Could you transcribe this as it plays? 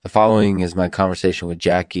following is my conversation with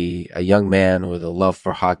Jackie, a young man with a love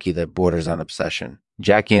for hockey that borders on obsession.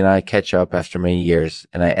 Jackie and I catch up after many years,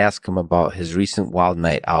 and I ask him about his recent wild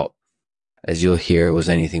night out. As you'll hear, it was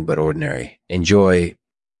anything but ordinary. Enjoy.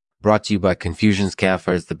 Brought to you by Confusion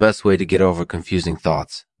Scaffers, the best way to get over confusing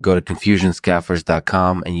thoughts. Go to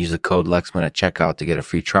confusionscaffers.com and use the code Lexman at checkout to get a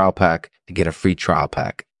free trial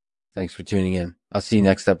pack. Thanks for tuning in. I'll see you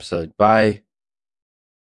next episode. Bye.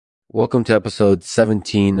 Welcome to episode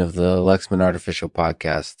 17 of the Lexman Artificial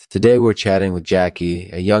Podcast. Today we're chatting with Jackie,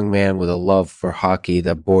 a young man with a love for hockey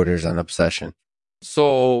that borders on obsession.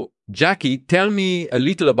 So, Jackie, tell me a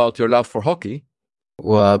little about your love for hockey.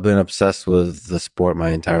 Well, I've been obsessed with the sport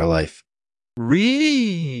my entire life.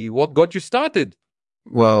 Really? What got you started?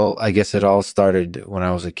 Well, I guess it all started when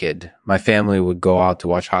I was a kid. My family would go out to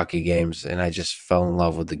watch hockey games, and I just fell in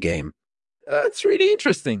love with the game. That's really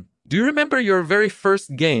interesting. Do you remember your very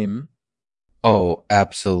first game? Oh,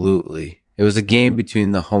 absolutely. It was a game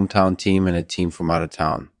between the hometown team and a team from out of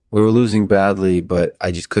town. We were losing badly, but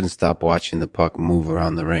I just couldn't stop watching the puck move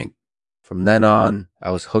around the rink. From then on,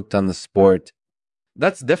 I was hooked on the sport.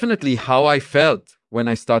 That's definitely how I felt when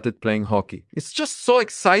I started playing hockey. It's just so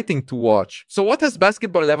exciting to watch. So what has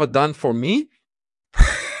basketball ever done for me?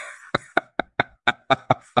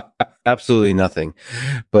 Absolutely nothing.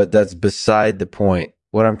 But that's beside the point.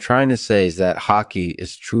 What I'm trying to say is that hockey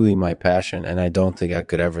is truly my passion, and I don't think I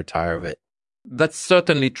could ever tire of it. That's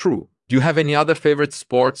certainly true. Do you have any other favorite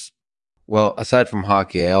sports? Well, aside from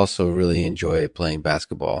hockey, I also really enjoy playing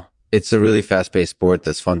basketball. It's a really fast-paced sport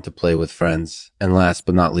that's fun to play with friends. And last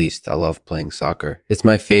but not least, I love playing soccer. It's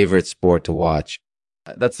my favorite sport to watch.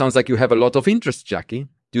 That sounds like you have a lot of interests, Jackie.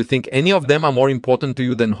 Do you think any of them are more important to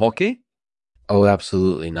you than hockey? Oh,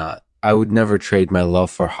 absolutely not. I would never trade my love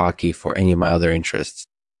for hockey for any of my other interests.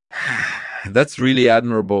 That's really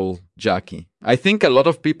admirable, Jackie. I think a lot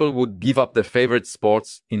of people would give up their favorite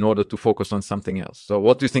sports in order to focus on something else. So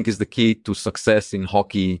what do you think is the key to success in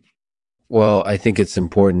hockey? Well, I think it's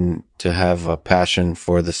important to have a passion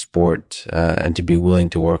for the sport and to be willing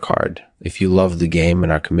to work hard. If you love the game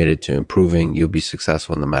and are committed to improving, you'll be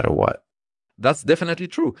successful no matter what. That's definitely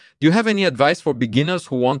true. Do you have any advice for beginners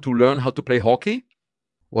who want to learn how to play hockey?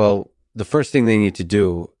 Well, the first thing they need to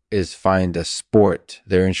do is find a sport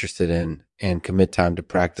they're interested in and commit time to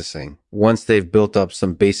practicing. Once they've built up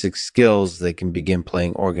some basic skills, they can begin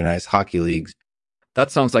playing organized hockey leagues.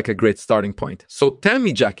 That sounds like a great starting point. So tell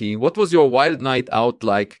me, Jackie, what was your wild night out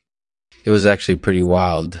like? It was actually pretty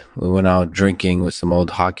wild. We went out drinking with some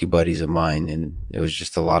old hockey buddies of mine, and it was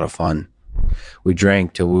just a lot of fun. We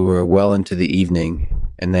drank till we were well into the evening,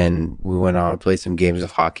 and then we went out and played some games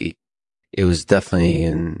of hockey. It was definitely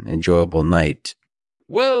an enjoyable night.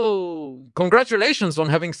 Well, congratulations on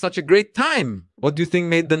having such a great time. What do you think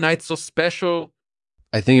made the night so special?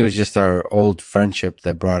 I think it was just our old friendship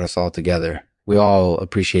that brought us all together. We all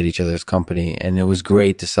appreciate each other's company, and it was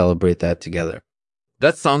great to celebrate that together.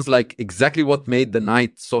 That sounds like exactly what made the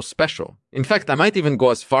night so special. In fact, I might even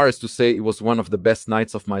go as far as to say it was one of the best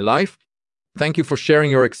nights of my life. Thank you for sharing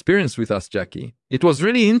your experience with us, Jackie. It was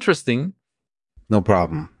really interesting. No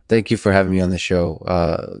problem. Thank you for having me on the show.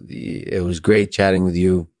 It was great chatting with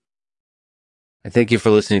you. And thank you for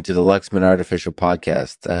listening to the Lexman Artificial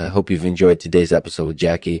Podcast. I hope you've enjoyed today's episode with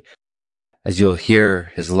Jackie. As you'll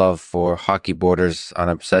hear, his love for hockey borders on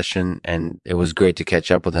obsession, and it was great to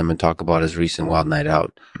catch up with him and talk about his recent wild night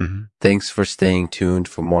out. Mm-hmm. Thanks for staying tuned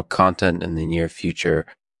for more content in the near future.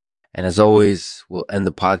 And as always, we'll end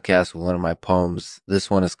the podcast with one of my poems. This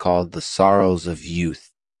one is called The Sorrows of Youth.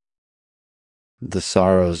 The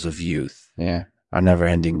sorrows of youth, are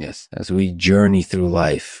never-endingness. As we journey through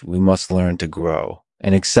life, we must learn to grow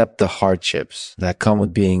and accept the hardships that come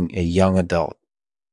with being a young adult.